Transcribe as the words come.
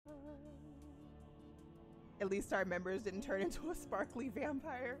at least our members didn't turn into a sparkly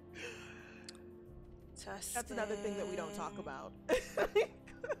vampire. Testing. That's another thing that we don't talk about.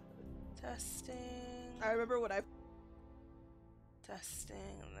 Testing. I remember when I... Testing.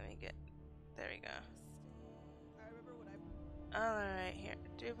 Let me get... There we go. I remember when I... Alright, here.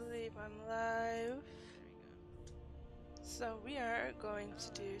 I do believe I'm live. So we are going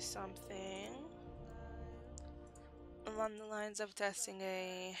to do something along the lines of testing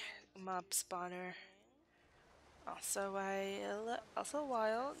a mob spawner. Also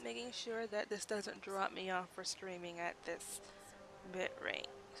while making sure that this doesn't drop me off for streaming at this bit rate.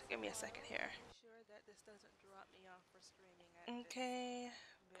 So give me a second here. Okay,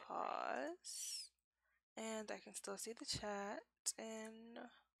 pause. And I can still see the chat. And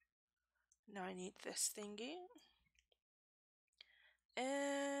now I need this thingy.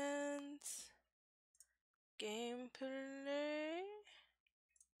 And gameplay.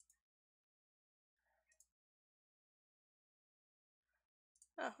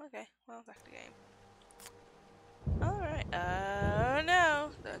 Oh, okay. Well, back to game. Alright. Oh no!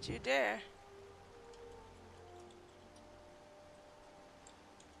 Don't you dare.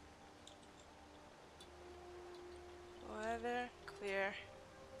 Weather clear.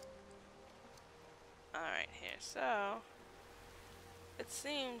 Alright, here. So, it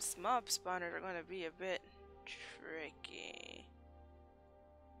seems mob spawners are going to be a bit tricky.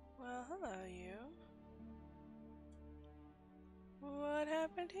 Well, hello, you. What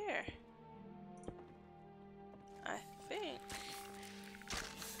happened here? I think...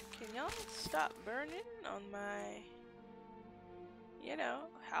 Can y'all stop burning on my... you know,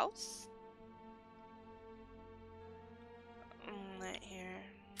 house? Right here.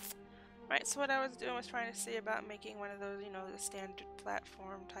 Right, so what I was doing was trying to see about making one of those, you know, the standard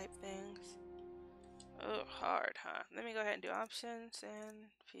platform type things. Oh, hard, huh? Let me go ahead and do options and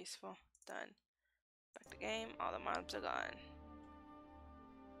peaceful. Done. Back to game. All the mobs are gone.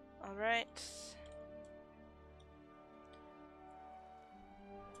 Alright.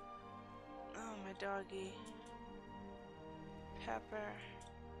 Oh, my doggy. Pepper.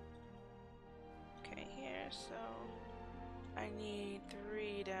 Okay, here, so I need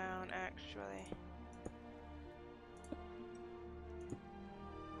 3 down actually.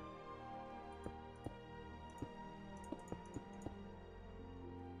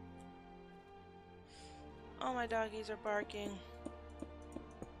 All my doggies are barking.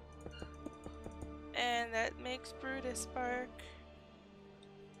 And that makes Brutus bark.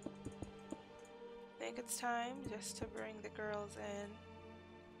 I think it's time just to bring the girls in.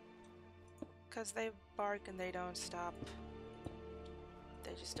 Because they bark and they don't stop.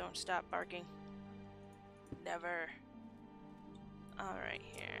 They just don't stop barking. Never. Alright,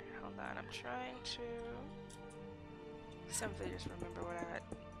 here. Hold on. I'm trying to simply just remember what I had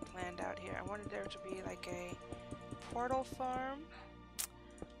planned out here. I wanted there to be like a portal farm.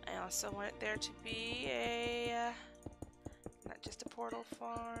 I also wanted there to be a... not just a portal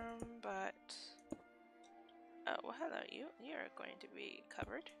farm, but... oh, well, hello, you. You're going to be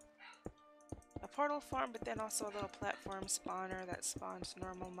covered. A portal farm, but then also a little platform spawner that spawns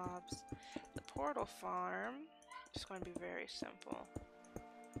normal mobs. The portal farm is going to be very simple.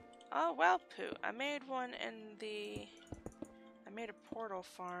 Oh, well, poo. I made one in the... I made a portal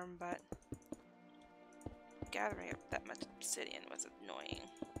farm, but gathering up that much obsidian was annoying.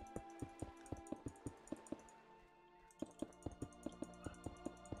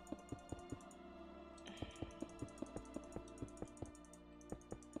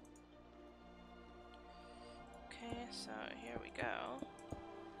 Okay, so here we go.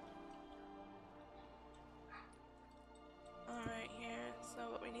 Alright, here,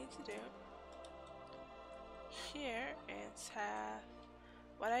 so what we need to do here is have...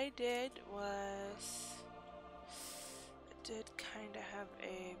 what I did was... I did kind of have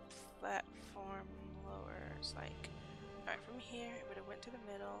a platform lower. It's like, alright, from here it would have went to the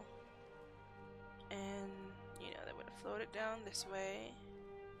middle. And, you know, that would have floated down this way.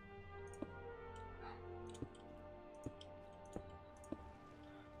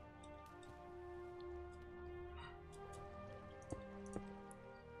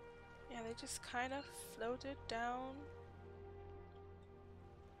 Yeah, they just kind of floated down.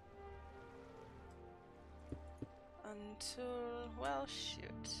 Until, well,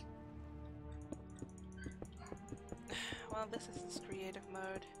 shoot. Well, this is its creative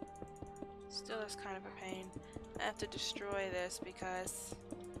mode. Still is kind of a pain. I have to destroy this because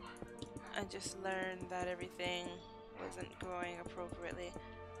I just learned that everything wasn't going appropriately.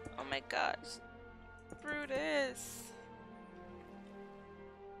 Oh my gosh. Brutus!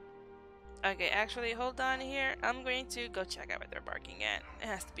 Okay, actually, hold on here. I'm going to go check out what they're barking at. It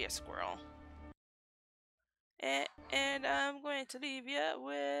has to be a squirrel. And I'm going to leave you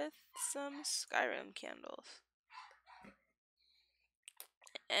with some Skyrim candles.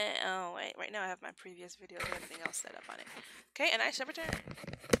 And, oh wait, right now I have my previous videos and everything else set up on it. Okay, and I shall return.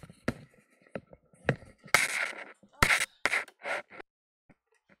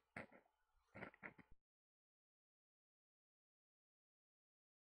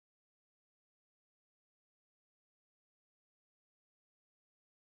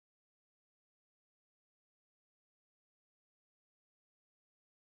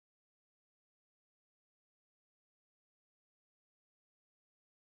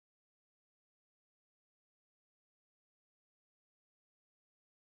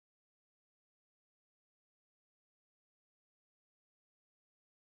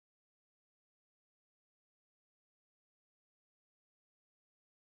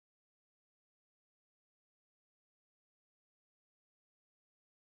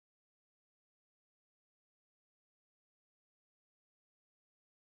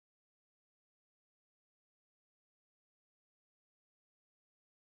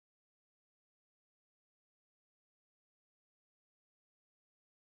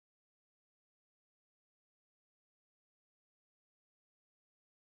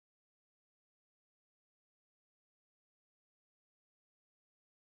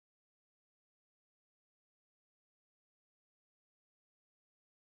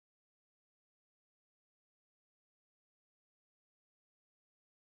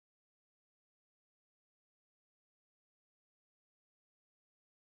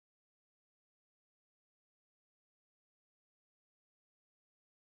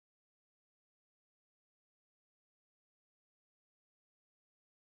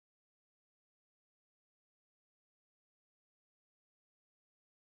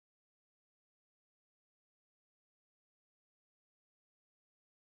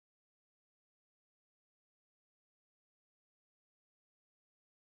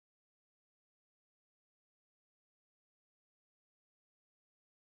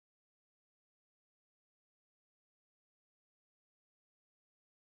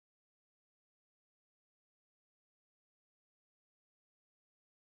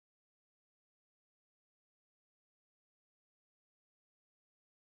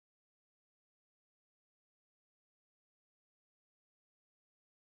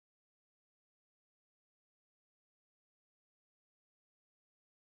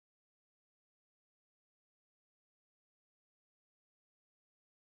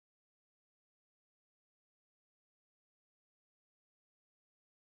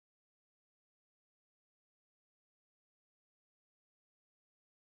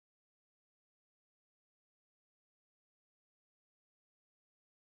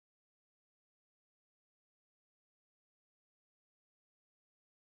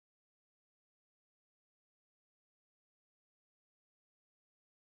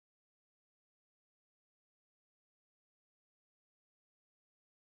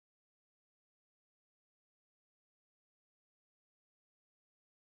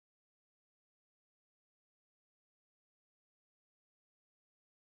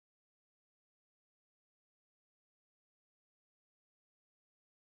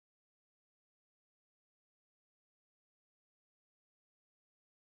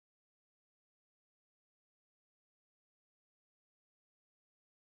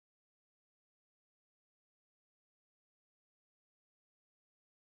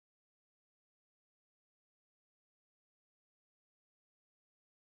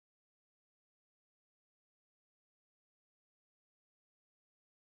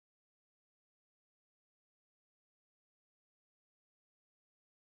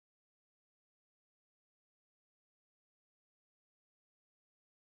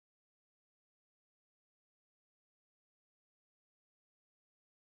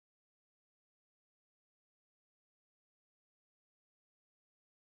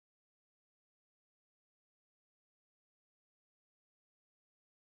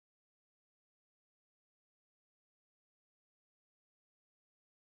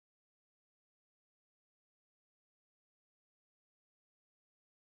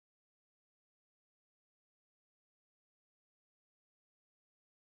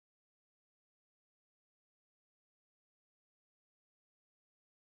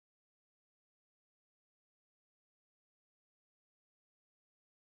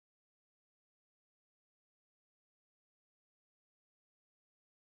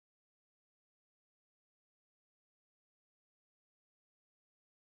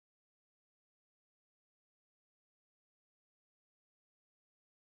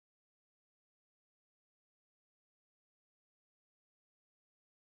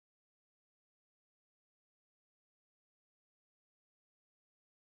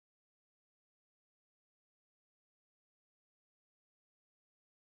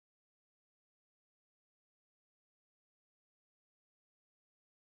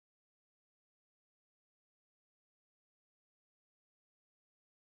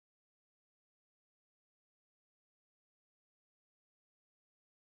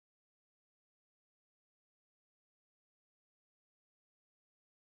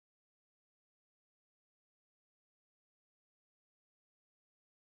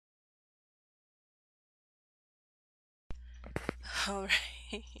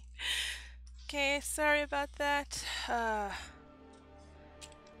 Alright. Okay, sorry about that.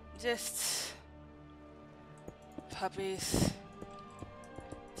 Just puppies.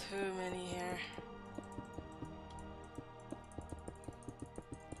 Too many here.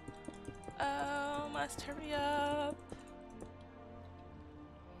 Oh, must hurry up.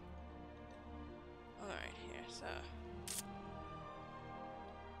 Alright, here, so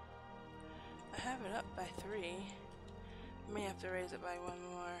I have it up by 3. May have to raise it by 1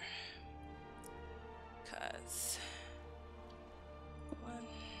 more. Cause 1.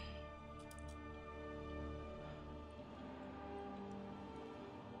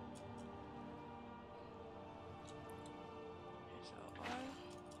 So 1.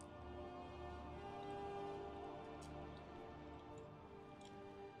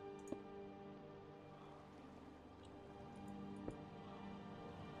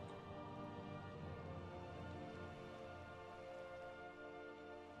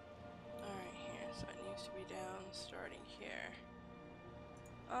 Alright, here, so it needs to be down starting here.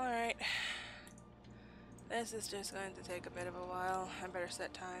 Alright. This is just going to take a bit of a while. I better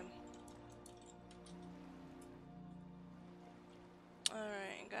set time.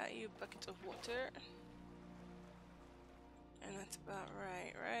 Alright, got you buckets of water. And that's about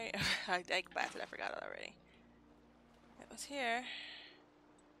right, right? I passed it, I forgot it already. It was here.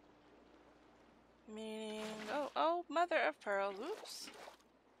 Meaning, oh, mother of pearl, oops.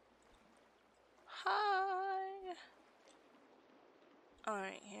 Hi!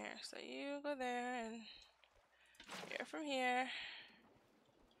 Alright, here, so you go there and here from here.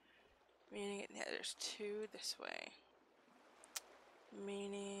 Meaning, yeah, there's 2 this way.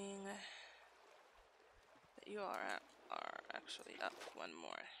 Meaning that you are actually up 1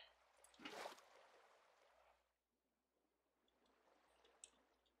 more.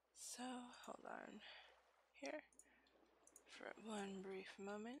 So, hold on here for 1 brief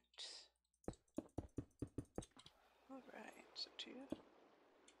moment. Alright, so 2.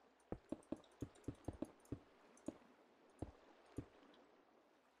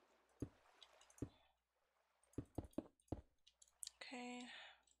 Okay.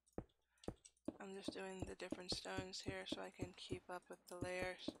 I'm just doing the different stones here so I can keep up with the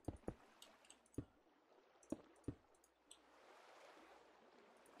layers.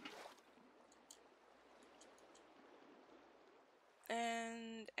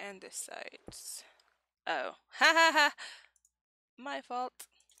 And andesites. Oh, ha ha ha! My fault.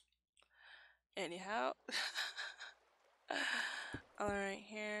 Anyhow. Alright,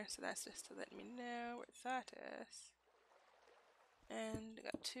 here, so that's just to let me know where that is. And I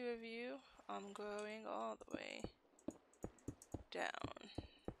got 2 of you. I'm going all the way down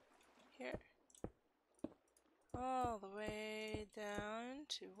here. All the way down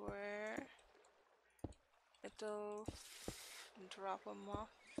to where it'll drop them off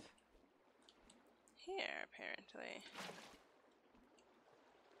here, apparently.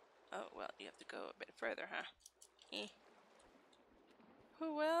 Oh, well, you have to go a bit further, huh? Eh.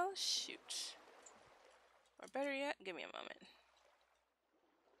 Well, shoot. Or better yet, give me a moment.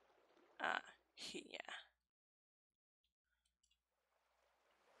 Ah, yeah.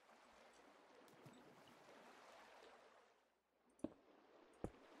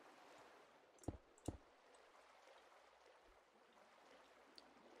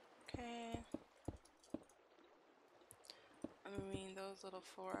 Okay. I mean, those little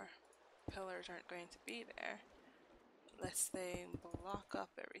 4 pillars aren't going to be there unless they block up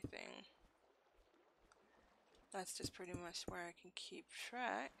everything. That's just pretty much where I can keep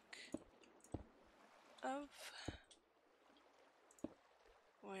track of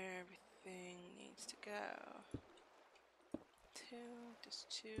where everything needs to go. 2, just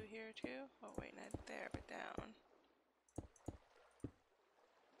 2 here too. Oh wait, not there, but down.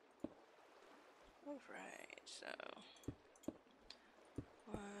 Alright, so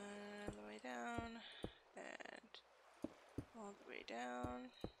 1 all the way down, and all the way down.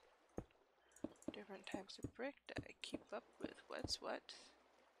 Different types of brick that I keep up with what's what.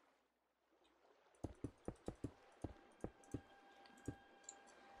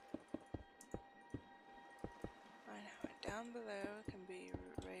 I know, and down below can be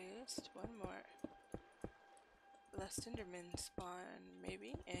raised 1 more. Less Endermen spawn,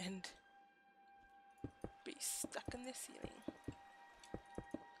 maybe, and be stuck in the ceiling.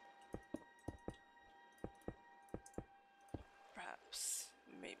 Perhaps,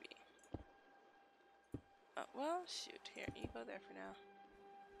 maybe. Oh, well, shoot, here, you go there for now.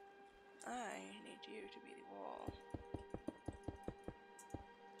 I need you to be the wall.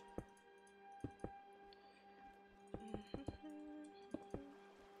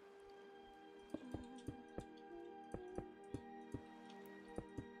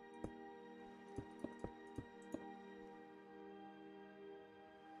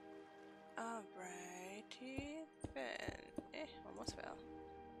 almost fell.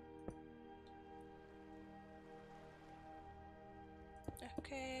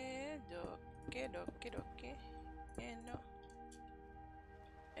 Okay, dokie, dokie, dokie. And no.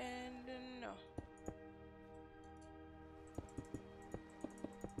 And no.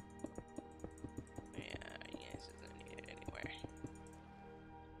 Yeah, yes, isn't needed anywhere.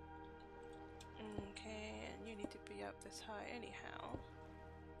 Okay, and you need to be up this high anyhow.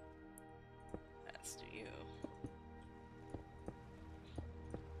 That's to you.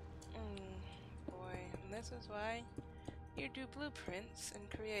 Boy, and this is why you do blueprints in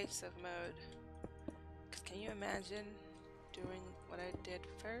creative mode. 'Cause can you imagine doing what I did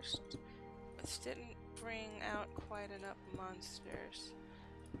first, which didn't bring out quite enough monsters?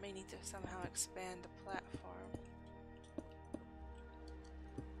 May need to somehow expand the platform.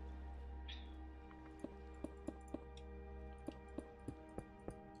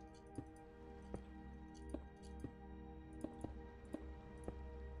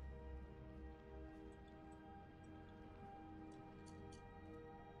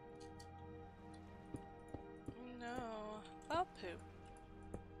 No. Oh, poop.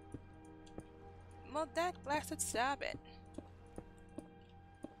 Well, that blasted, stop it.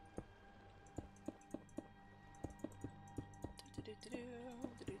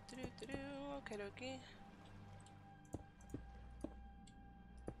 Okay, okay.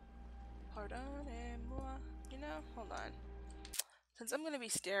 Pardonnez-moi. You know, hold on. Since I'm gonna be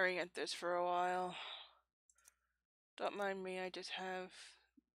staring at this for a while, don't mind me, I just have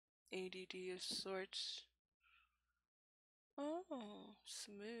ADD of sorts. Oh,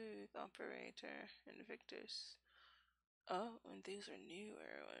 smooth operator, Invictus. Oh, and these are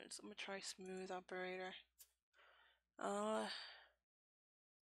newer ones. I'm gonna try smooth operator.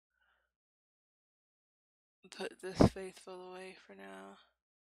 Put this faithful away for now.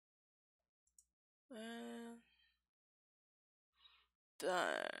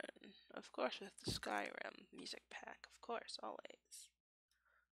 Done. Of course, with the Skyrim music pack. Of course, always.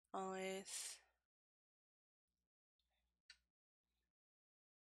 Always.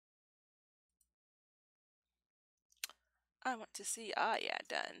 I want to see. Ah, yeah,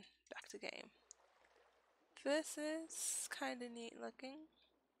 done. Back to game. This is kind of neat looking.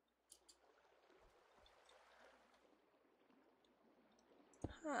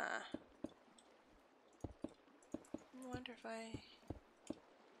 Huh. I wonder if I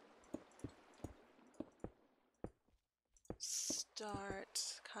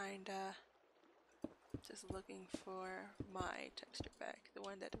start kinda just looking for my texture pack, the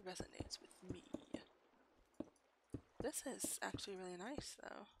one that resonates with me. This is actually really nice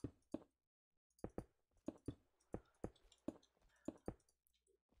though.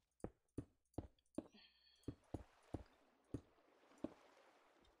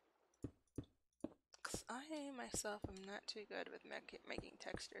 Cause I myself am not too good with making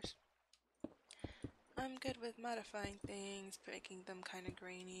textures. I'm good with modifying things, making them kind of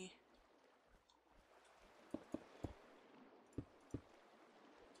grainy.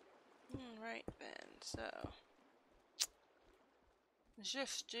 Right then, so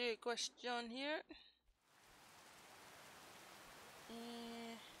just a question here.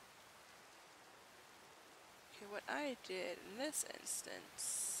 Okay, what I did in this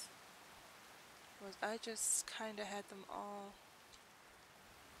instance was I just kind of had them all.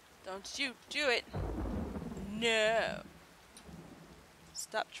 Don't you do it! No!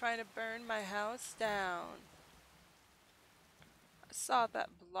 Stop trying to burn my house down. I saw that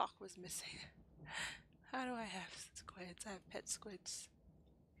block was missing. How do I have squids? I have pet squids.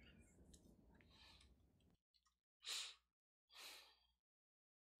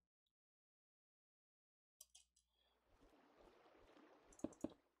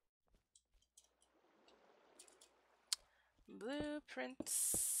 Blueprints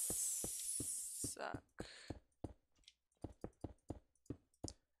suck.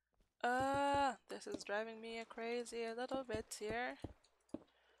 This is driving me crazy a little bit here.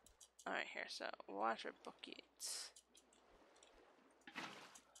 Alright, here, so water bucket.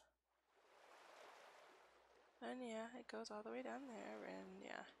 And yeah, it goes all the way down there, and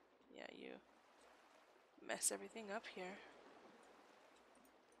yeah, you mess everything up here.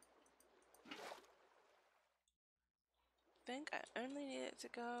 I think I only need it to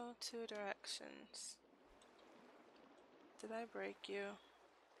go 2 directions. Did I break you?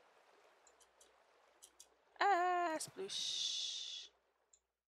 Ah, sploosh.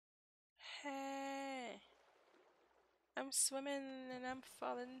 Hey. I'm swimming and I'm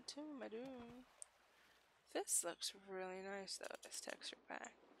falling to my doom. This looks really nice though, this texture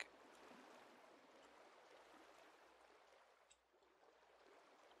pack.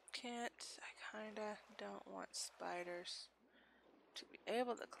 I kinda don't want spiders. to be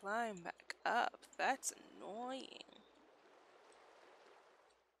able to climb back up. That's annoying.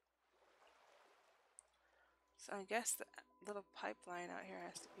 So I guess the little pipeline out here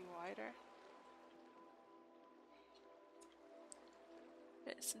has to be wider.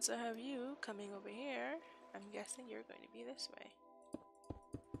 But since I have you coming over here, I'm guessing you're going to be this way.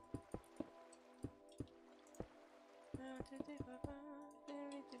 We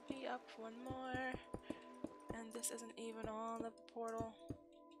need to be up one more. And this isn't even all of the portal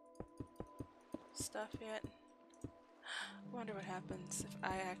stuff yet. I wonder what happens if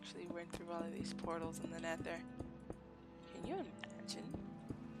I actually went through all of these portals in the Nether. Can you imagine?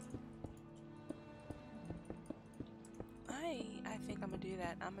 I think I'm gonna do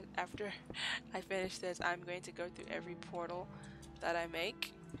that. After I finish this, I'm going to go through every portal that I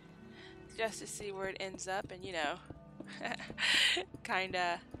make just to see where it ends up, and you know,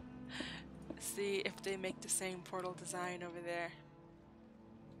 kinda see if they make the same portal design over there.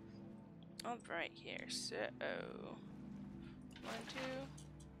 All right, here. So 1,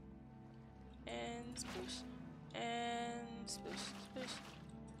 2, and sploosh, and sploosh, sploosh,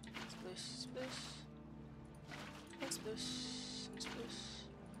 sploosh, sploosh, and sploosh, and sploosh,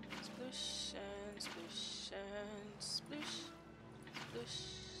 sploosh, and sploosh, and sploosh, sploosh,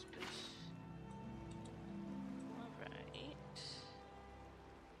 sploosh. All right.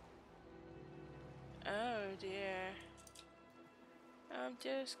 Oh dear. I'm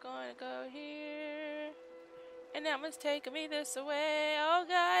just gonna go here. And that one's taking me this way. Oh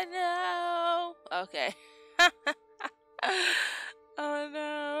god, no! Okay. Oh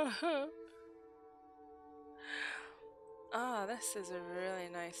no. Ah, this is a really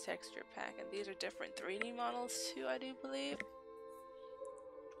nice texture pack. And these are different 3D models too, I do believe.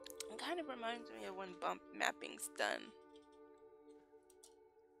 It kind of reminds me of when bump mapping's done.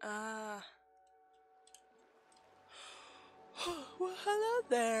 Well, hello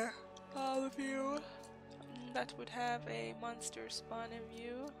there, all of you. That would have a monster spawn in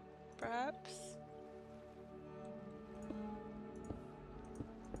you, perhaps.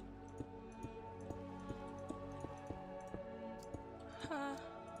 Huh.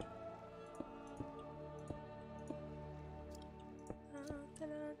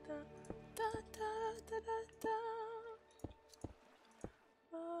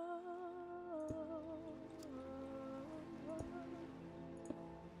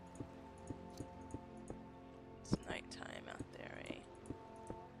 It's nighttime out there, eh?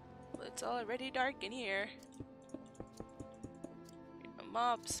 Well, it's already dark in here. A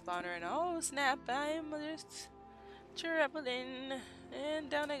mob spawner, and oh snap, I'm just traveling. And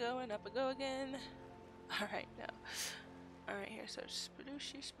down I go, and up I go again. Alright, now. Alright, here, so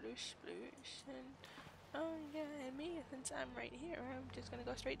splooshy, sploosh, sploosh, and oh yeah, and me, since I'm right here, I'm just gonna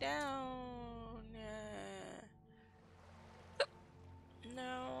go straight down.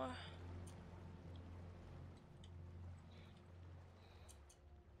 No.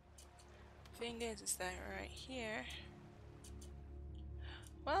 Thing is that right here.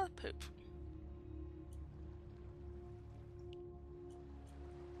 Well, poop.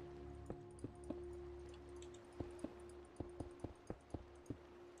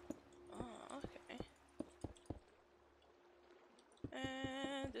 Oh, okay.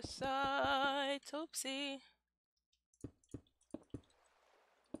 And this side, oopsie.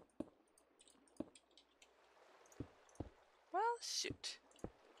 Well, shoot.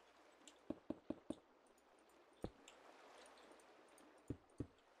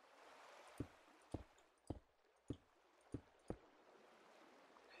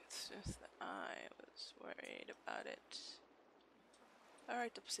 It's just that I was worried about it.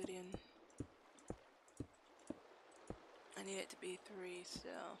 Alright, obsidian. I need it to be 3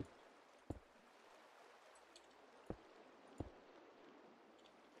 still.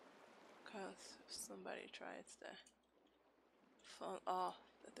 Because if somebody tries to fall off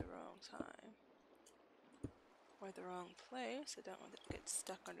at the wrong time or the wrong place, I don't want it to get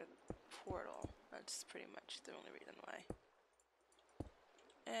stuck under the portal. That's pretty much the only reason why.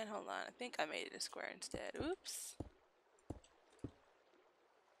 And hold on, I think I made it a square instead. Oops.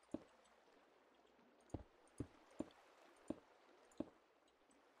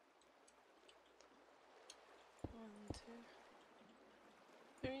 One, 2,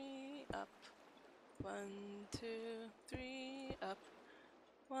 3, up. 1, 2, 3, up.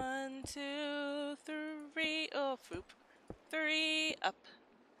 1, 2, 3, oh, poop. 3, up.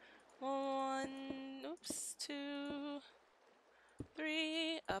 1, oops, 2,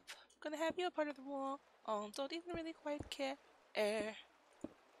 3, up. Gonna have you a part of the wall. Oh, don't even really quite care.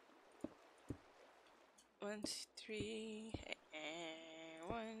 1, 2, 3,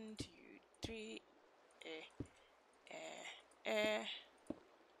 1, 2, 3,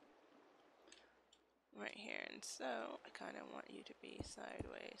 So I kind of want you to be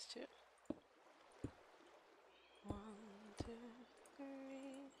sideways too. 1, 2, 3.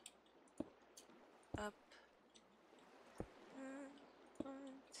 Up. 1,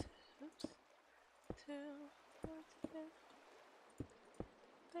 2. Oops. 2, 1, 2,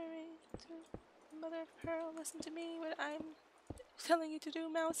 3, 2. Mother of pearl, listen to me when I'm telling you to do,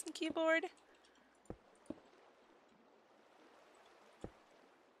 mouse and keyboard.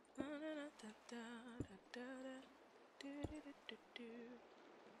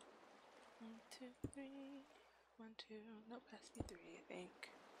 One, two, three. 1, 2. Nope, has to be 3, I think.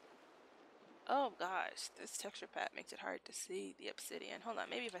 Oh gosh, this texture pack makes it hard to see the obsidian. Hold on,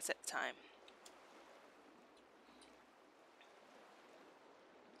 maybe if I set the time.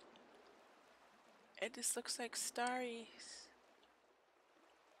 It just looks like starry.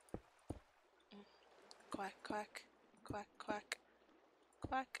 Quack, quack, quack, quack,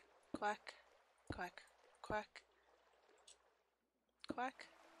 quack, quack, quack, quack, quack,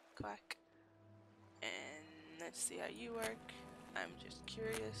 quack. And let's see how you work. I'm just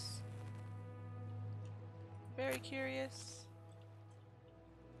curious. Very curious.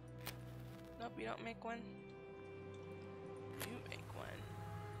 Nope, you don't make one. You make one.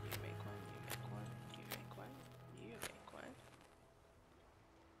 You make one. You make one. You make one. You make one.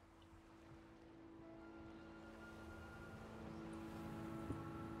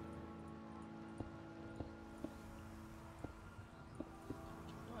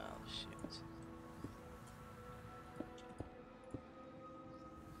 Well, shoot.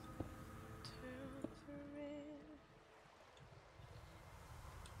 Two, three.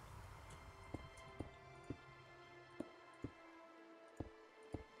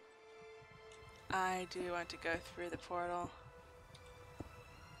 I do want to go through the portal.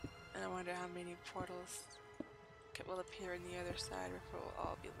 And I wonder how many portals will appear in the other side, or if it will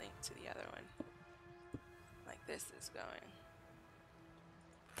all be linked to the other one. Like this is going.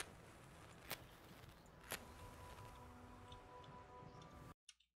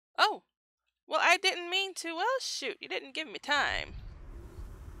 Oh! Well, I didn't mean to. Well, shoot, you didn't give me time.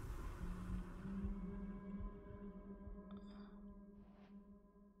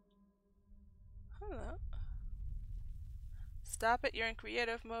 Hello. Stop it, you're in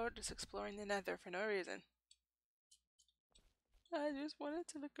creative mode, just exploring the nether for no reason. I just wanted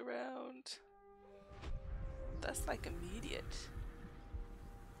to look around. That's like immediate.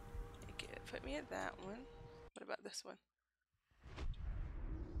 Okay, put me at that one. What about this one?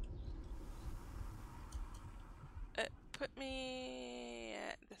 Put me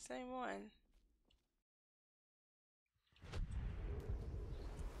at the same one.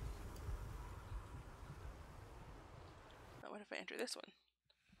 Now what if I enter this one?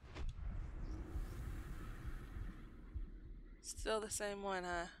 Still the same one,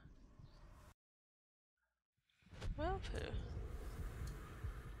 huh? Well, poo.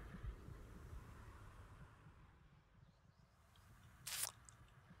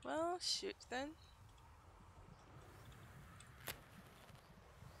 Well, shoot then.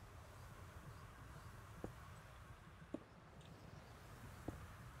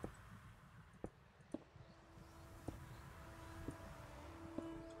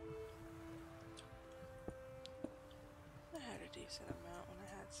 I had a decent amount when I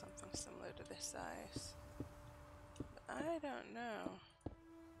had something similar to this size. But I don't know.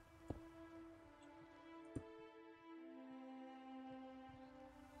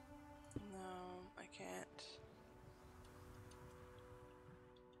 No, I can't.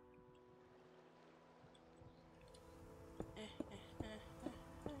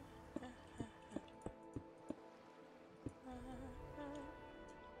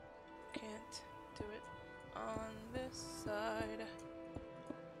 Can't do it on this side.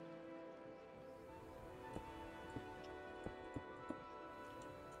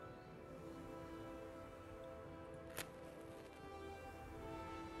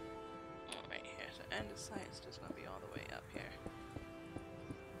 Right here, so end of sight is just gonna be all the way up here.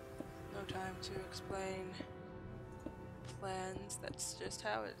 No time to explain plans, that's just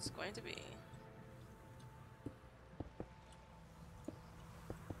how it's going to be.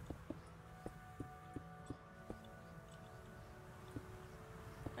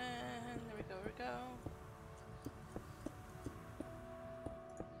 And there we go,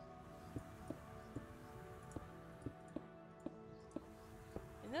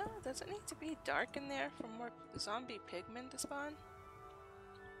 You know, does it need to be dark in there for more zombie pigmen to spawn?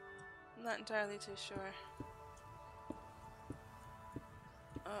 I'm not entirely too sure.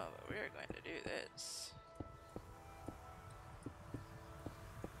 Oh, but we're going to do this.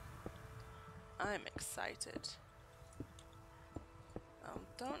 I'm excited.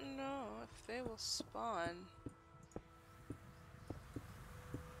 Don't know if they will spawn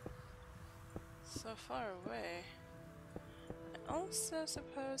so far away. I also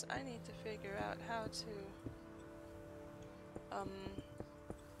suppose I need to figure out how to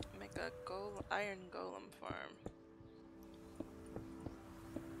make a iron golem farm.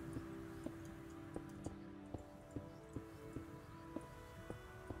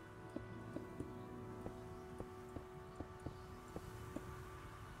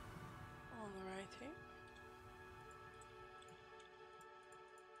 Alrighty.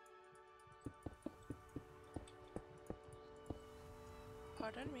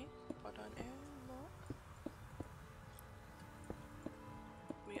 Pardon me. Pardon moi.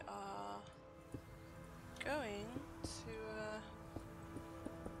 We are going to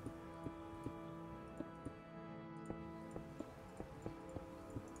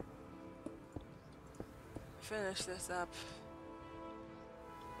finish this up.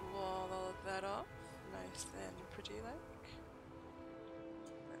 Wall all of that off, nice and pretty like.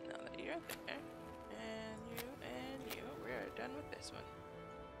 And now that you're there, and you, we're done with this one.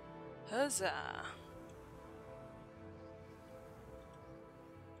 Huzzah!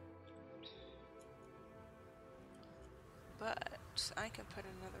 But I can put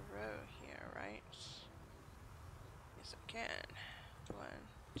another row here, right? Yes, I can. 1,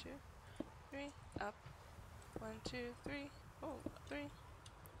 2, 3, up. 1, 2, 3. Oh, 3.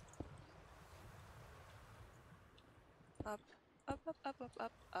 Up, up, up, up, up,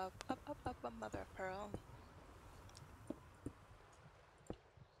 up, up, up, up, up, up, mother of pearl.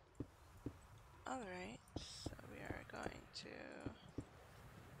 Alright, so we are going to...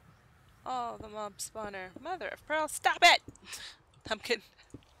 Oh, the mob spawner. Mother of pearl, stop it! I'm kidding.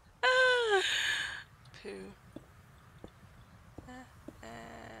 Poo. Yeah,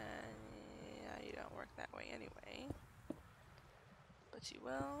 you don't work that way anyway. But you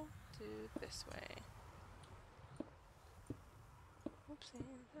will do this way. Oopsie.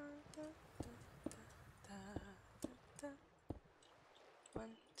 1,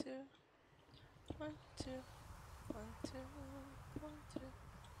 2. 1, 2. 1, 2. 1, 2.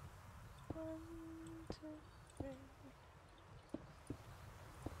 1, 2, 3.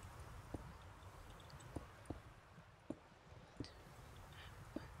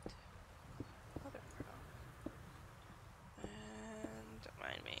 Mother of pearl. And don't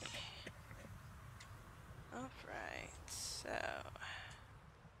mind me. Alright, so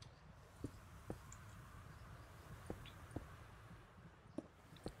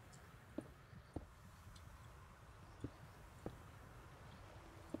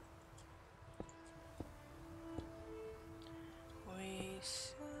we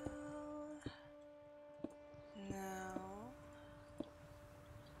shall now.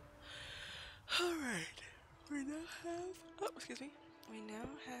 Alright, we now have, oh, excuse me. We now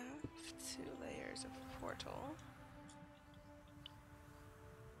have 2 layers of portal.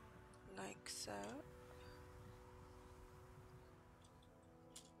 Like so.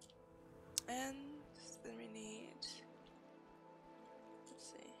 And then we need, let's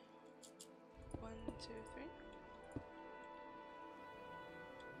see, 1, 2, 3.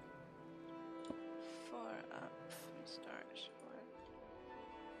 4 up from start.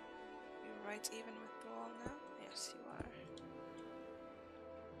 You're right even with the wall now? Yes, you are.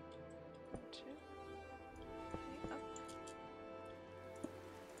 1, 2, 3, up.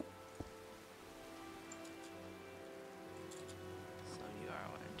 So you are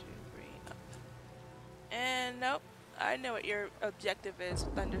 1, 2, 3, up. And nope, I know what your objective is,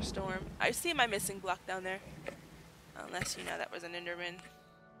 Thunderstorm. I see my missing block down there. Unless you know that was an Enderman.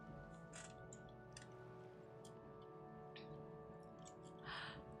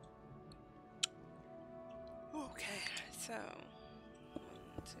 Okay, so 1,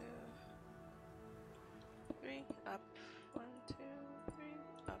 2, 3, up. 1, 2, 3,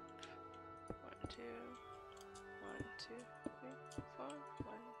 up. 1, 2, 1, 2, 3, 4. 1,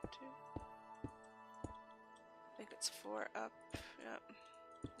 2. I think it's 4 up. Yep,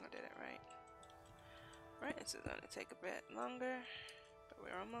 I did it right. Right, this is gonna take a bit longer, but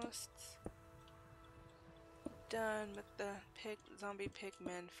we're almost done with the zombie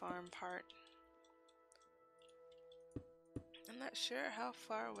pigman farm part. I'm not sure how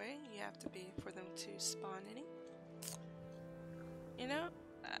far away you have to be for them to spawn any. You know,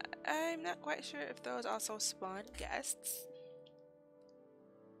 I'm not quite sure if those also spawn guests.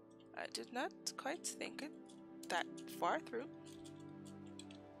 I did not quite think it that far through.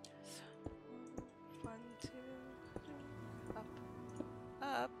 So, 1, 2, 3, up,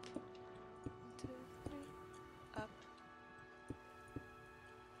 up. 1, 2, 3, up,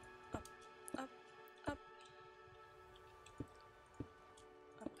 up, up, up, up.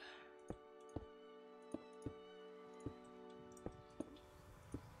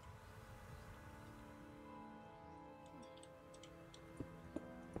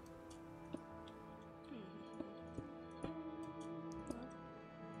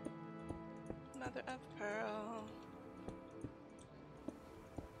 mother of pearl.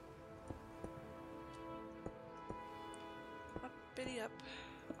 Up, biddy up,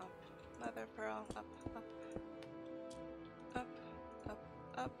 up, mother of pearl, up, up, up, up,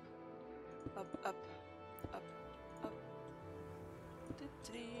 up, up, up, up, up.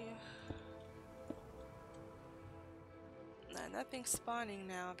 Dee-dee. Nothing's spawning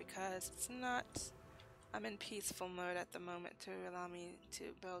now because it's not. I'm in peaceful mode at the moment to allow me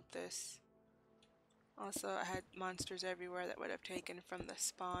to build this. Also, I had monsters everywhere that would have taken from the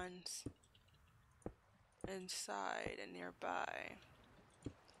spawns inside and nearby.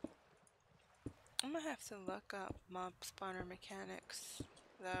 I'm gonna have to look up mob spawner mechanics,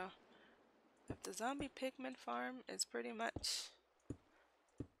 though. If the zombie pigman farm is pretty much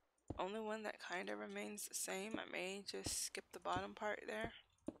only one that kind of remains the same, I may just skip the bottom part there.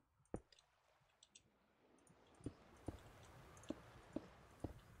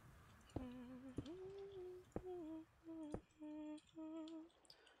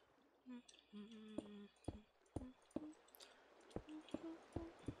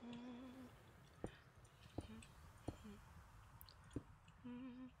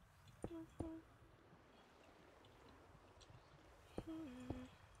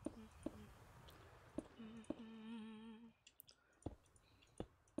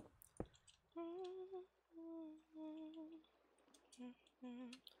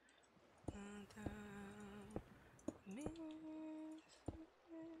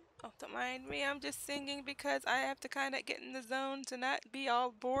 Oh, don't mind me, I'm just singing because I have to kind of get in the zone to not be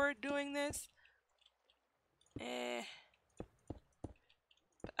all bored doing this.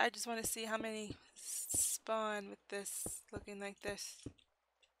 But I just want to see how many spawn with this looking like this.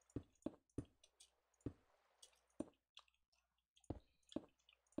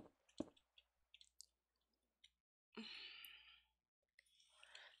 I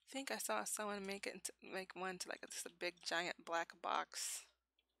think I saw someone make one to like just a big giant black box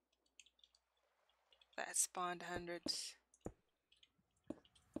that spawned hundreds.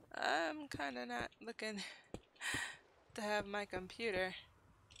 I'm kind of not looking to have my computer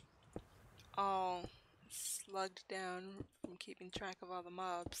all slugged down from keeping track of all the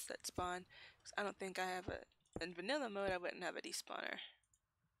mobs that spawn. 'Cause I don't think I have in vanilla mode I wouldn't have a despawner.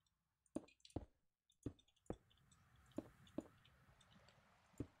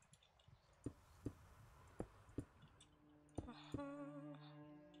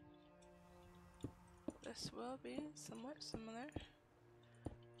 This will be somewhat similar.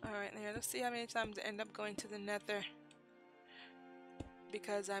 Alright, here, let's see how many times I end up going to the nether.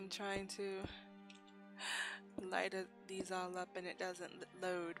 Because I'm trying to light these all up and it doesn't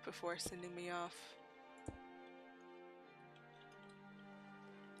load before sending me off.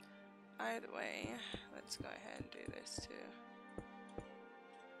 Either way, let's go ahead and do this too.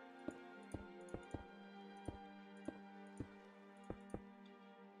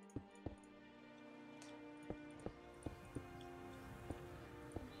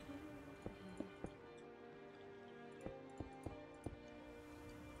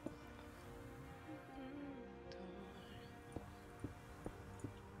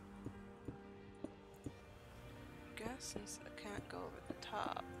 Since I can't go over the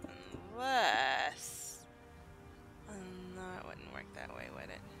top unless... no, it wouldn't work that way, would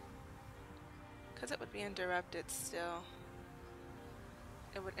it? Because it would be interrupted still.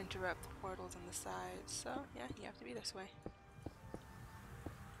 It would interrupt the portals on the sides. So, yeah, you have to be this way.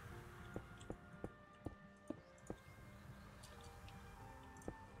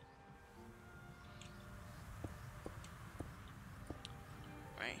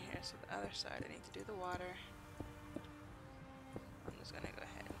 Right here, so the other side I need to do the water. I'm just gonna go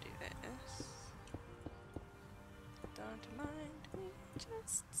ahead and do this. Don't mind me,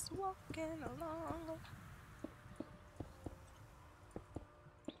 just walking along.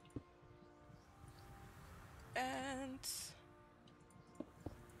 And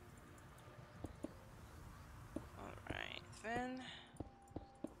alright then.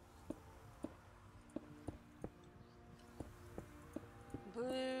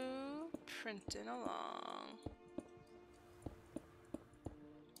 Blueprinting along.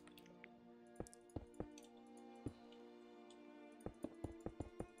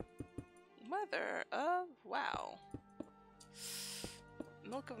 Mother of wow.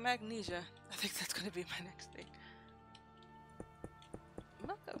 Milk of magnesia. I think that's gonna be my next thing.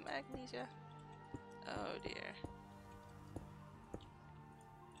 Milk of magnesia. Oh dear.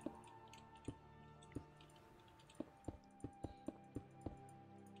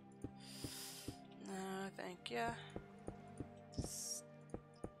 No, thank you.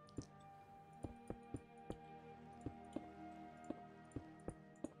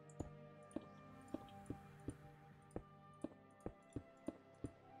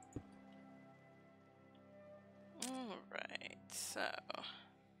 So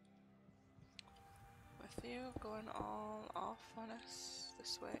with you going all off on us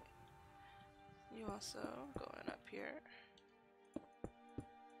this way, you also going up here.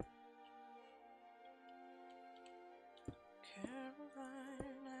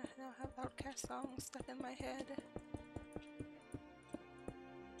 Caroline, I now have Outcast songs stuck in my head.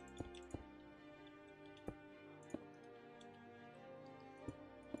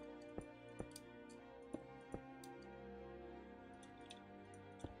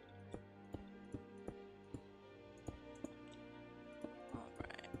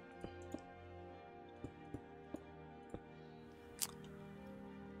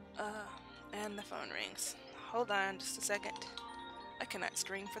 And the phone rings. Hold on just a second. I cannot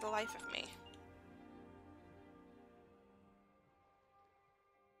stream for the life of me.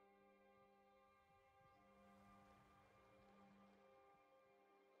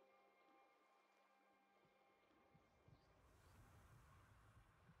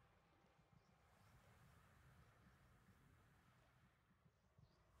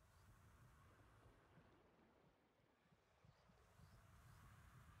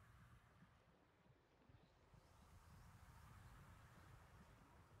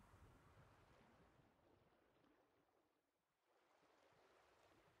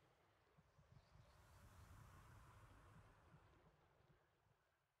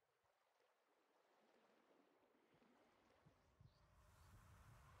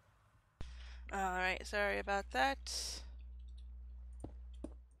 Alright, sorry about that.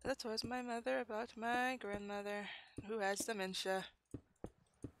 That was my mother about my grandmother, who has dementia.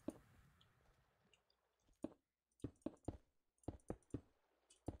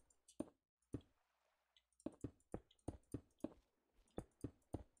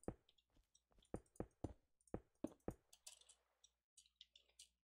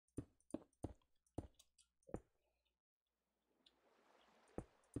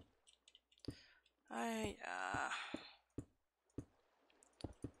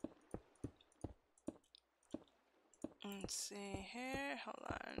 Let's see here. Hold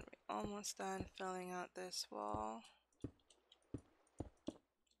on. We're almost done filling out this wall.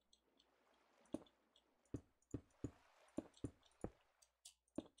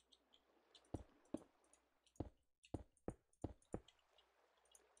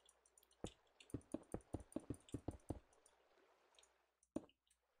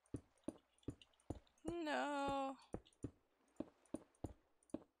 No.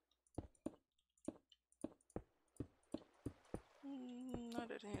 Not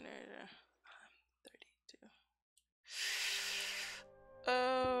a teenager. 32.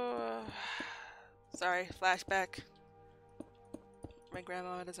 Oh. Sorry, flashback. My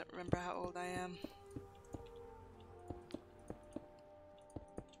grandma doesn't remember how old I am.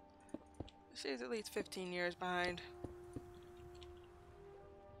 She's at least 15 years behind.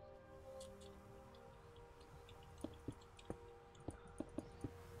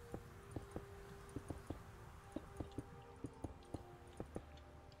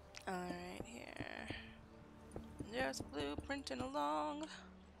 Alright, here. Just blueprinting along.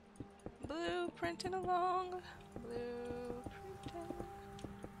 Blueprinting along. Blueprinting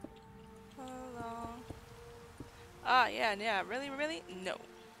along. Ah, yeah, really? No.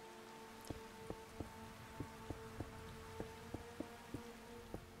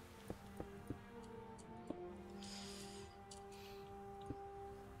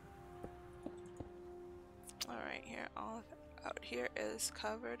 Alright, here, all out here is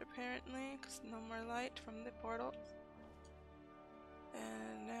covered apparently, because no more light from the portal.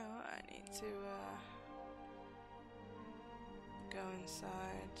 And now I need to go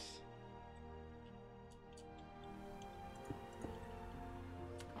inside.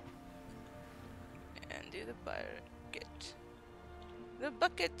 And do the bucket. The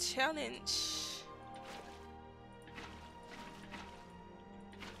bucket challenge.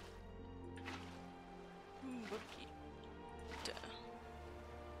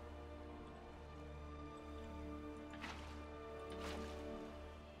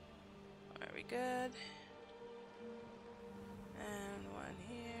 Are we good? And one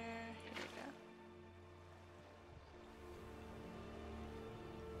here. Here we go.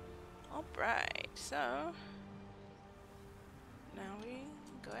 Alright, so now we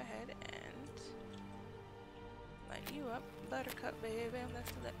go ahead and light you up, Buttercup baby,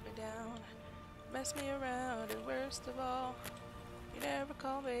 let's let me down. Mess me around, and worst of all, you never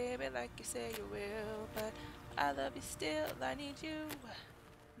call baby like you say you will. But I love you still, I need you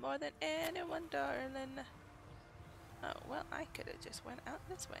more than anyone, darling. Oh, well, I could have just went out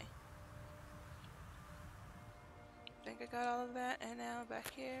this way. Think I got all of that, and now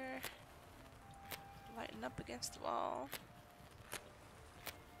back here, lighten up against the wall.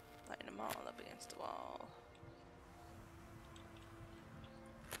 wall, up against the wall.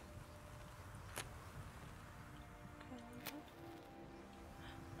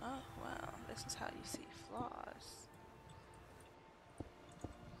 Oh, wow, this is how you see flaws.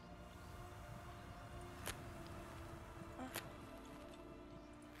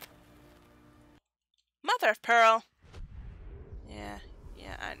 Mother of pearl! Yeah,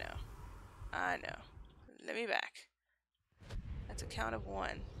 I know. I know. Let me back. That's a count of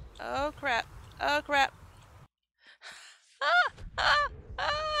 1. Oh, crap. Oh, crap.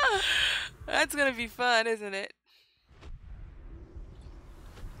 That's gonna be fun, isn't it?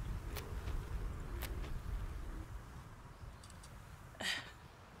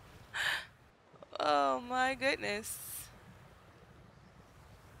 Oh my goodness.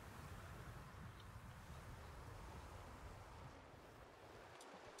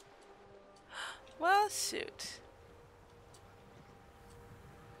 Well, shoot.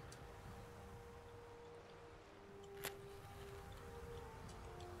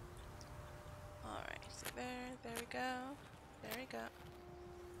 Alright, so there we go. There we go.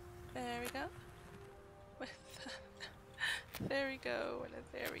 There we go. There we go, and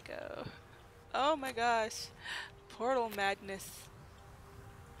there we go. Oh my gosh. Portal madness.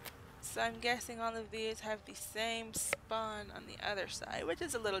 So I'm guessing all of these have the same spawn on the other side, which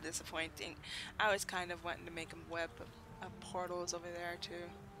is a little disappointing. I was kind of wanting to make a web of portals over there too.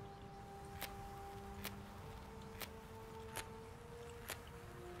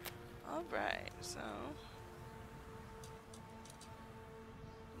 Alright, so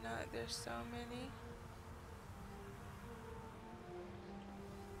now that there's so many.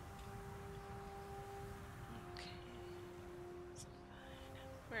 Okay.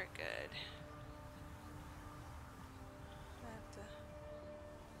 We're good.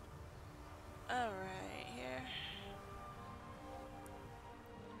 Alright, here.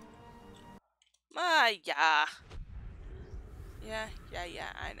 Yeah.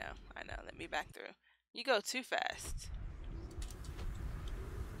 Yeah, I know. Let me back through. You go too fast.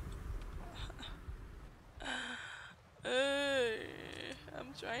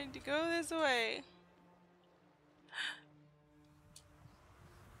 I'm trying to go this way.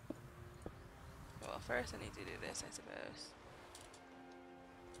 Well, first I need to do this, I suppose.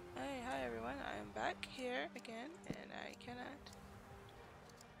 Hey, hi everyone. I am back here again, and I cannot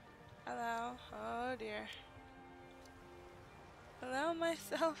allow. Oh dear. Allow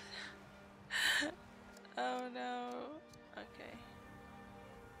myself. Oh no. Okay.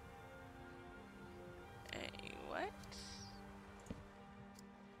 Hey, what?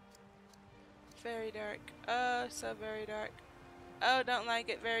 Very dark. Oh, so very dark. Oh, don't like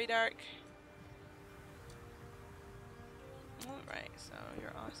it. Very dark. Alright, so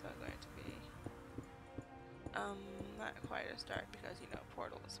you're also going to be not quite as dark because, you know,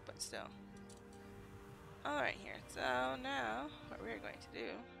 portals, but still. Alright here, so now what we're going to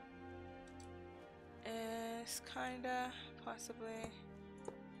do is kinda possibly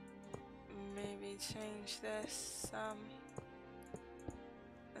maybe change this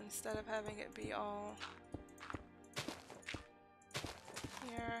instead of having it be all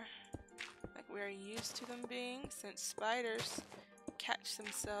here like we're used to them being, since spiders catch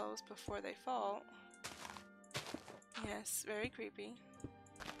themselves before they fall. Yes, very creepy.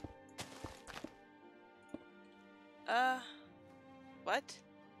 What?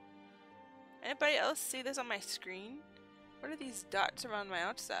 Anybody else see this on my screen? What are these dots around my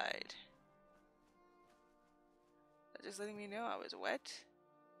outside? They're just letting me know I was wet?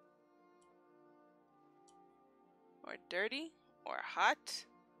 Or dirty? Or hot?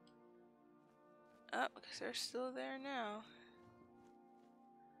 Oh, because they're still there now.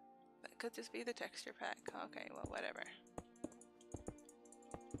 That could just be the texture pack. Okay, well, whatever.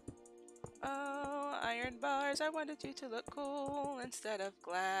 Oh, iron bars. I wanted you to look cool instead of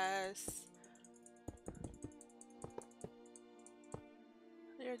glass.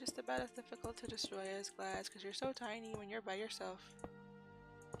 You're just about as difficult to destroy as glass because you're so tiny when you're by yourself.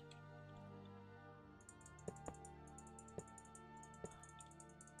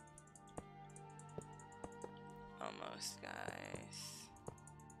 Almost, guys.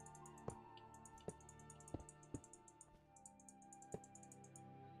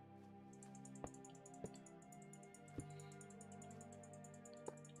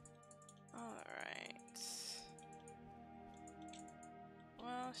 Alright.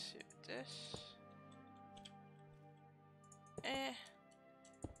 Well, shoot this.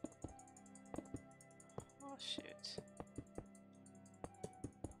 Oh, shoot.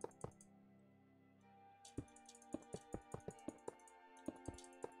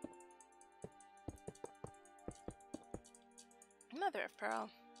 Mother of pearl.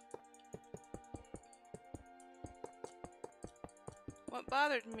 What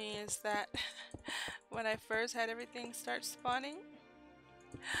bothered me is that when I first had everything start spawning,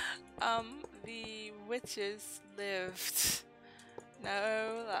 the witches lived.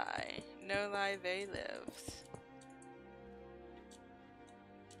 No lie. No lie, they lived.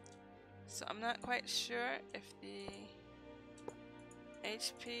 So I'm not quite sure if the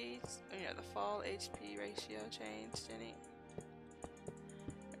HP, the fall HP ratio changed any.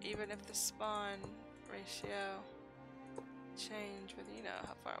 Or even if the spawn ratio changed with,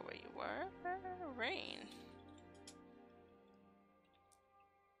 how far away you were. Rain.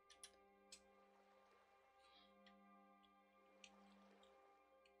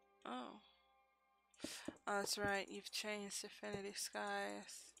 Oh. Oh, that's right. You've changed Affinity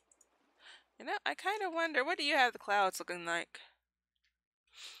Skies. I kind of wonder, what do you have the clouds looking like?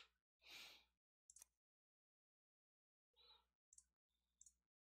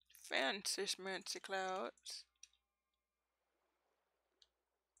 Fancy schmancy clouds.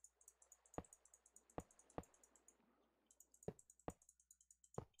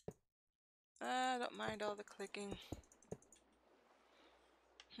 I don't mind all the clicking.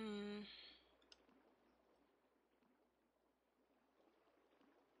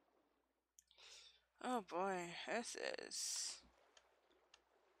 Oh boy, this is...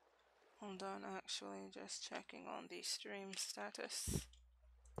 Hold on, actually just checking on the stream status.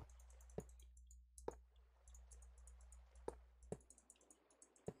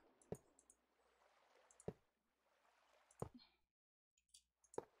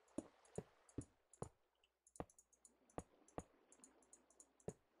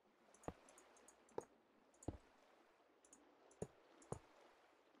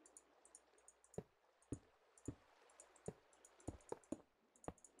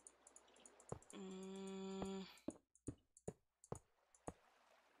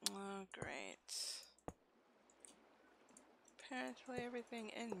 Oh, great. Apparently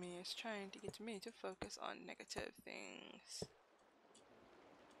everything in me is trying to get me to focus on negative things.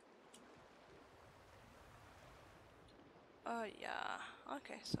 Oh yeah.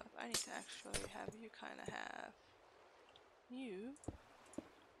 Okay, so I need to actually have you kind of have you,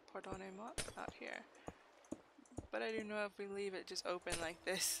 pardonnez-moi, out here. But I do know if we leave it just open like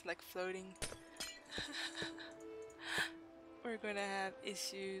this, like floating, we're gonna have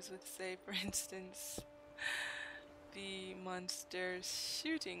issues with, say, for instance, the monsters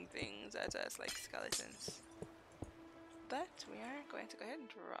shooting things at us like skeletons. But we are going to go ahead and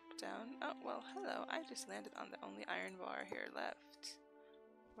drop down. Oh, well, hello. I just landed on the only iron bar here left.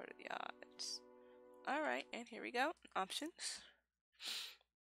 What are the odds? Alright, and here we go. Options.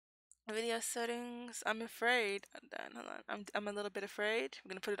 Video settings. I'm afraid. Hold on. I'm a little bit afraid. I'm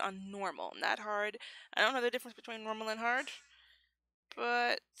gonna put it on normal, not hard. I don't know the difference between normal and hard,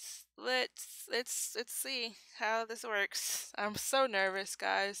 but let's see how this works. I'm so nervous,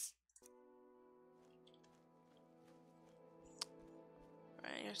 guys.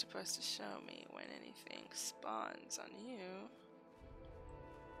 Right, you're supposed to show me when anything spawns on you,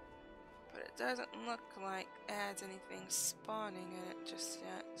 but it doesn't look like it has anything spawning in it just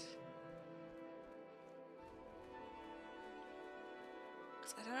yet.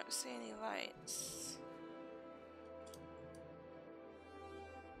 Because I don't see any lights.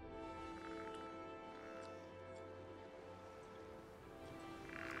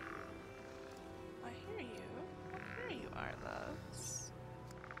 I hear you. Oh, here you are, loves.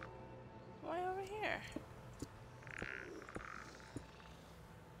 Why over here?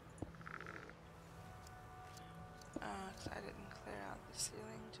 Because I didn't clear out the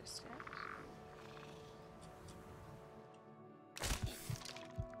ceiling just yet.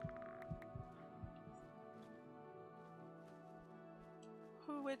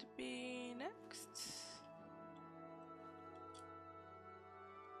 Who would be next?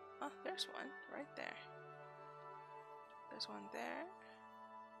 Oh, there's one right there. There's one there.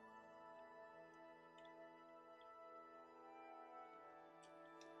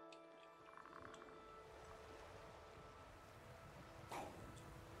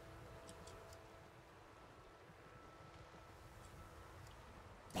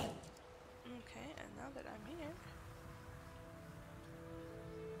 Okay, and now that I'm here,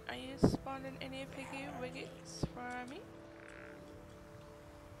 are you spawning any piggy wiggies for me?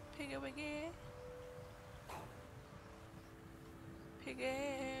 Piggy wiggy? Piggy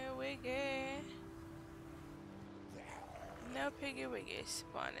wiggy? No piggy wiggy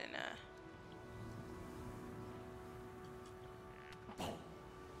spawning,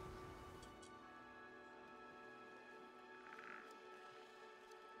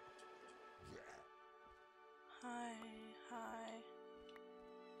 Hi, hi.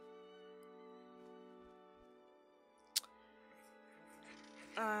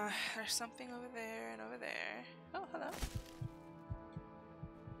 There's something over there and over there. Oh, hello.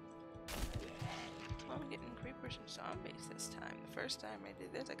 Oh, I'm getting creepers and zombies this time. The first time I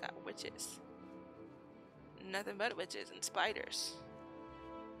did this, I got witches. Nothing but witches and spiders.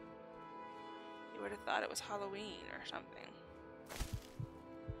 You would have thought it was Halloween or something.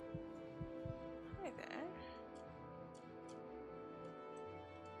 Hi there.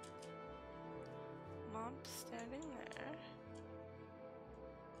 Mom's standing there.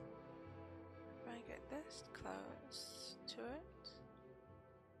 If I get this close to it,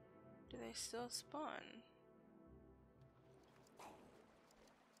 do they still spawn?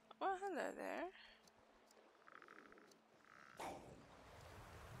 Well, hello there.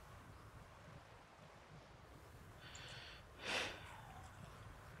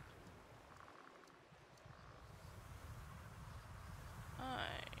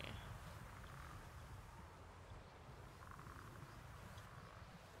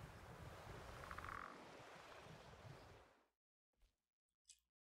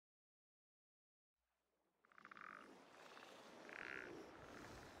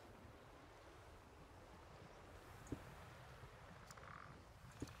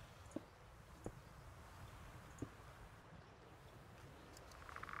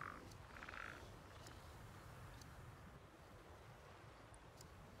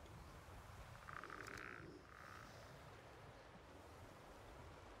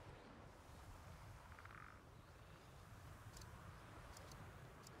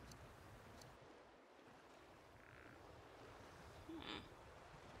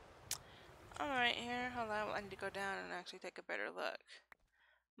 Alright, here, hold on, I need to go down and actually take a better look.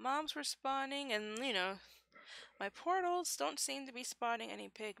 Mobs were spawning, and, you know, my portals don't seem to be spawning any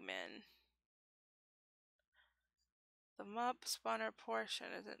pigmen. The mob spawner portion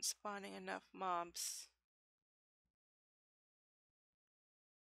isn't spawning enough mobs.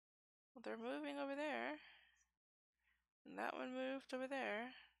 Well, they're moving over there. And that one moved over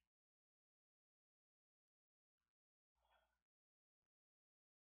there.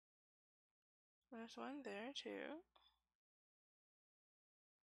 There's one there, too.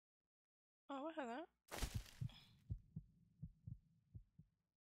 Oh, what hello?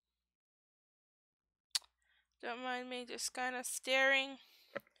 Don't mind me just kind of staring.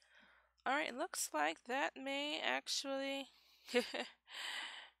 Alright, looks like that may actually...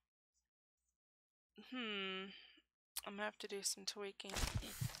 I'm gonna have to do some tweaking.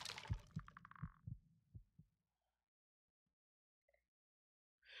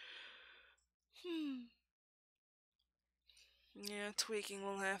 Yeah, tweaking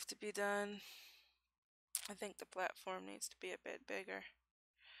will have to be done. I think the platform needs to be a bit bigger.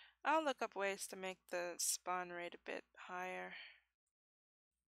 I'll look up ways to make the spawn rate a bit higher.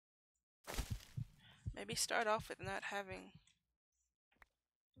 Maybe start off with not having...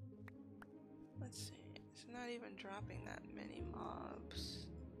 Let's see, it's not even dropping that many mobs.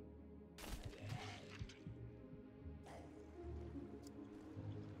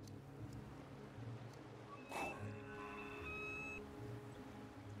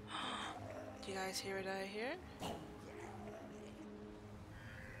 Do you guys hear what I hear?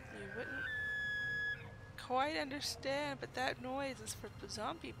 You wouldn't quite understand, but that noise is for the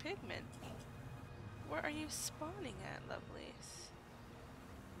zombie pigmen. Where are you spawning at, lovelies?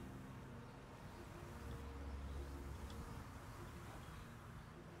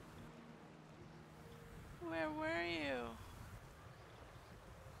 Where were you?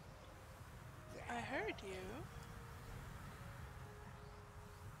 I heard you.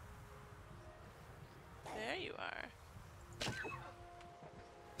 There you are.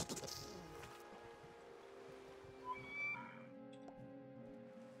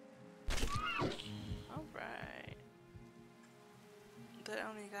 Alright. But I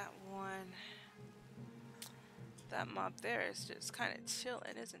only got one. That mob there is just kind of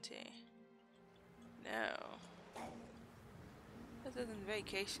chilling, isn't he? No. This isn't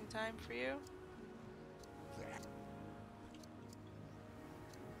vacation time for you?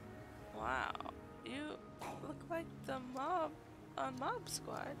 Wow. You look like the mob on Mob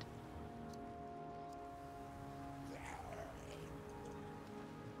Squad.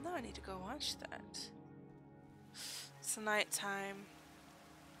 Now I need to go watch that. It's nighttime.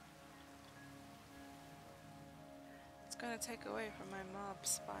 It's gonna take away from my mob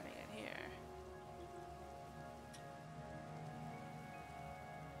spawning in here.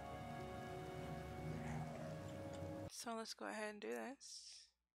 So let's go ahead and do this.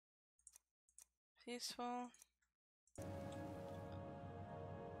 Peaceful.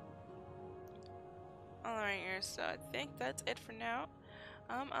 Alright, here, so I think that's it for now.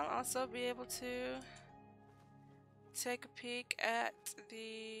 I'll also be able to take a peek at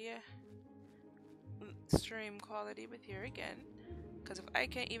the stream quality with here again, because if I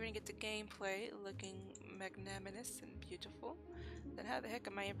can't even get the gameplay looking magnanimous and beautiful, then how the heck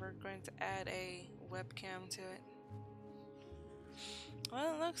am I ever going to add a webcam to it?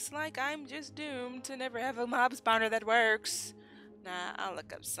 Well, it looks like I'm just doomed to never have a mob spawner that works. Nah, I'll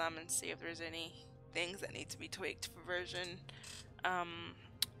look up some and see if there's any things that need to be tweaked for version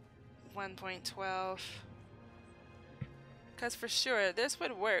 1.12. Because for sure, this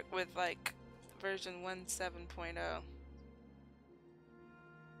would work with like version 1.7.0.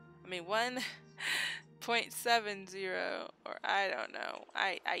 I mean 1.70, or I don't know.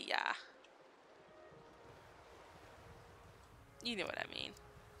 Yeah. You know what I mean.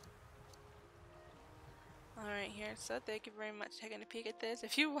 Alright here, so thank you very much for taking a peek at this.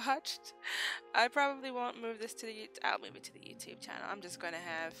 If you watched, I probably won't move this to the I'll move it to the YouTube channel. I'm just gonna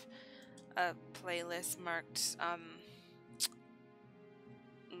have a playlist marked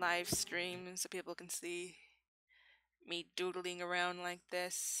live stream so people can see me doodling around like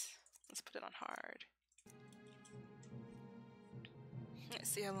this. Let's put it on hard. Let's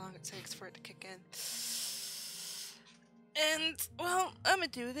see how long it takes for it to kick in. And, well, I'm gonna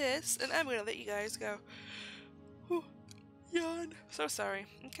do this, and I'm gonna let you guys go. Whew, yawn. So sorry.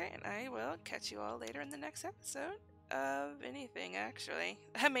 Okay, and I will catch you all later in the next episode of anything, actually.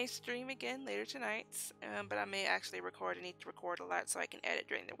 I may stream again later tonight, but I may actually record. I need to record a lot so I can edit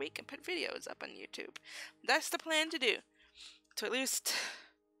during the week and put videos up on YouTube. That's the plan to do. To at least...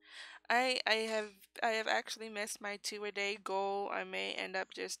 I have actually missed my 2-a-day goal. I may end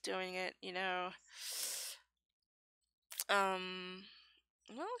up just doing it, you know.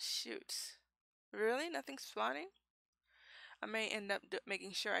 Well, shoot. Really? Nothing's spawning? I may end up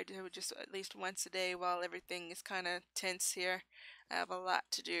making sure I do it just at least once a day while everything is kind of tense here. I have a lot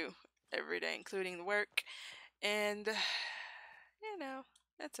to do every day, including the work. And, you know,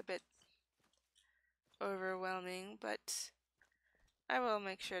 that's a bit overwhelming, but I will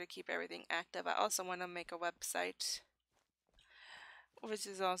make sure to keep everything active. I also want to make a website, which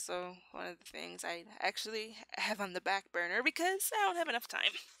is also one of the things I actually have on the back burner because I don't have enough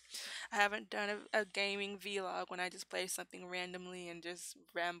time. I haven't done a gaming vlog when I just play something randomly and just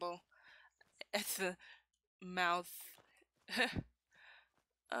ramble at the mouth.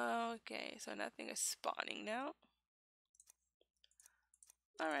 Okay, so nothing is spawning now.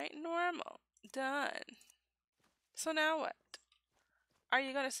 Alright, normal. Done. So now what? Are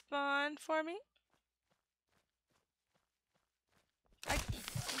you gonna spawn for me?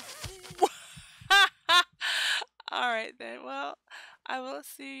 Alright then, well, I will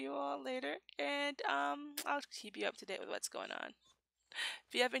see you all later, and I'll keep you up to date with what's going on.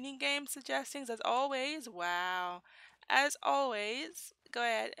 If you have any game suggestions, as always, as always, go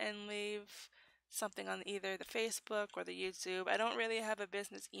ahead and leave something on either the Facebook or the YouTube. I don't really have a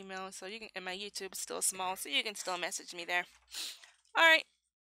business email, so you can, and my YouTube's still small, so you can still message me there. Alright,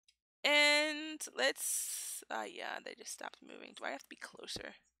 and let's, yeah, they just stopped moving. Do I have to be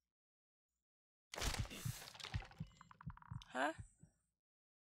closer? Huh?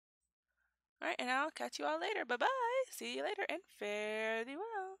 Alright, and I'll catch you all later. Bye-bye. See you later, and fare thee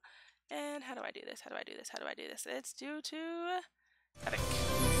well. And how do I do this? How do I do this? How do I do this? It's due to Epic.